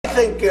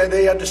think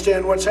they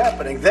understand what's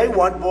happening. They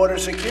want border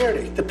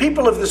security. The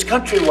people of this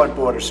country want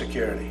border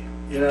security.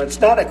 You know,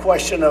 it's not a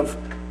question of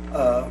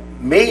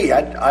me.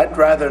 I'd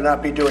rather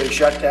not be doing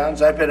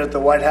shutdowns. I've been at the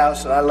White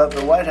House, and I love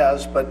the White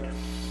House, but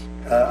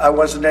I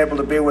wasn't able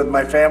to be with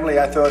my family.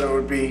 I thought it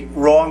would be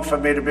wrong for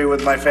me to be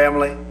with my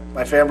family.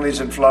 My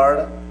family's in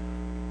Florida,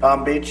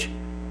 Palm Beach,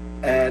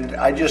 and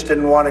I just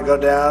didn't want to go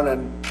down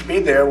and be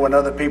there when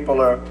other people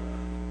are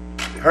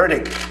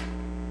hurting.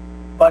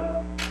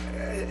 But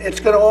it's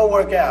going to all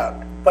work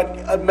out.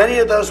 But many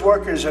of those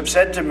workers have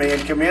said to me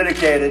and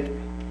communicated,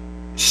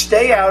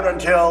 stay out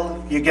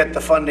until you get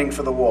the funding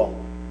for the wall.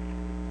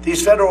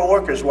 These federal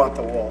workers want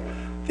the wall.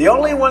 The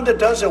only one that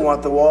doesn't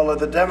want the wall are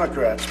the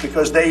Democrats,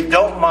 because they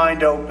don't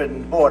mind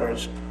open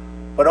borders.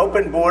 But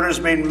open borders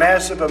mean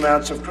massive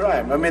amounts of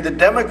crime. I mean, the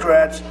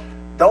Democrats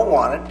don't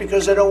want it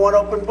because they don't want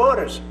open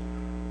borders.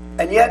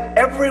 And yet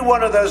every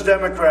one of those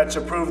Democrats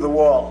approved the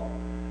wall,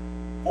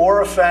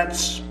 or a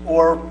fence,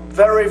 or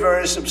very,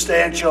 very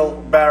substantial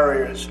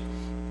barriers.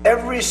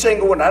 Every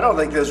single one. I don't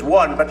think there's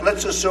one, but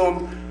let's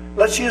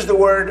use the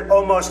word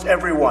almost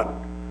everyone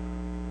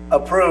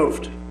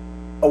approved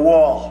a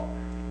wall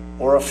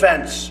or a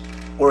fence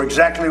or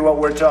exactly what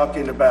we're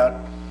talking about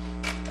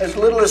as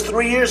little as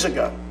 3 years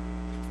ago.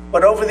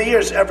 But over the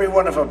years, every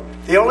one of them.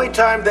 The only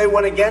time they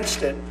went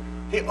against it,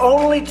 there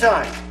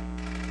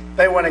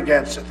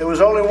was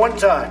only one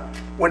time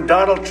when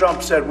Donald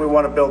Trump said, we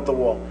want to build the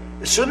wall.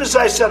 As soon as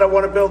I said I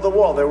want to build the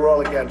wall, they were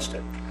all against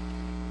it.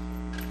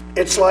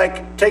 It's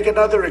like, take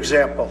another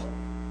example.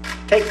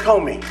 Take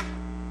Comey.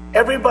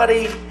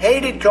 Everybody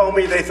hated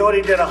Comey. They thought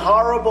he did a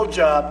horrible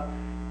job.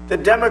 The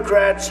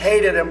Democrats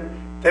hated him.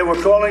 They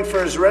were calling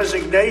for his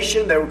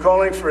resignation. They were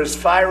calling for his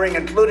firing,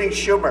 including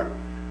Schumer,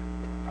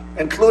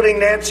 including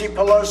Nancy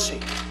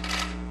Pelosi,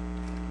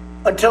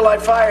 until I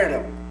fired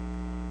him.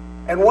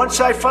 And once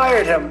I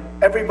fired him,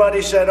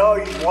 everybody said, oh,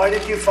 why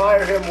did you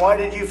fire him? Why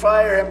did you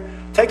fire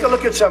him? Take a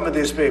look at some of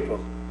these people.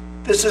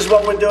 This is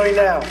what we're doing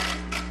now.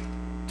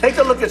 Take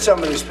a look at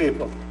some of these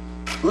people.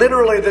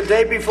 Literally, the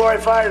day before I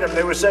fired him,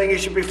 they were saying he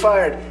should be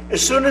fired.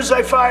 As soon as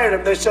I fired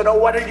him, they said, oh,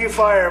 what did you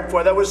fire him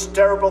for? That was a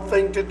terrible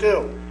thing to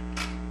do.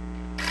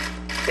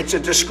 It's a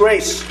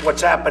disgrace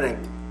what's happening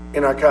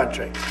in our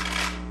country.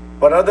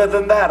 But other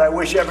than that, I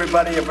wish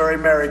everybody a very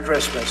Merry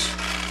Christmas.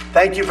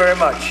 Thank you very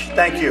much.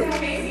 Thank you.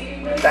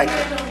 Thank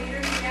you.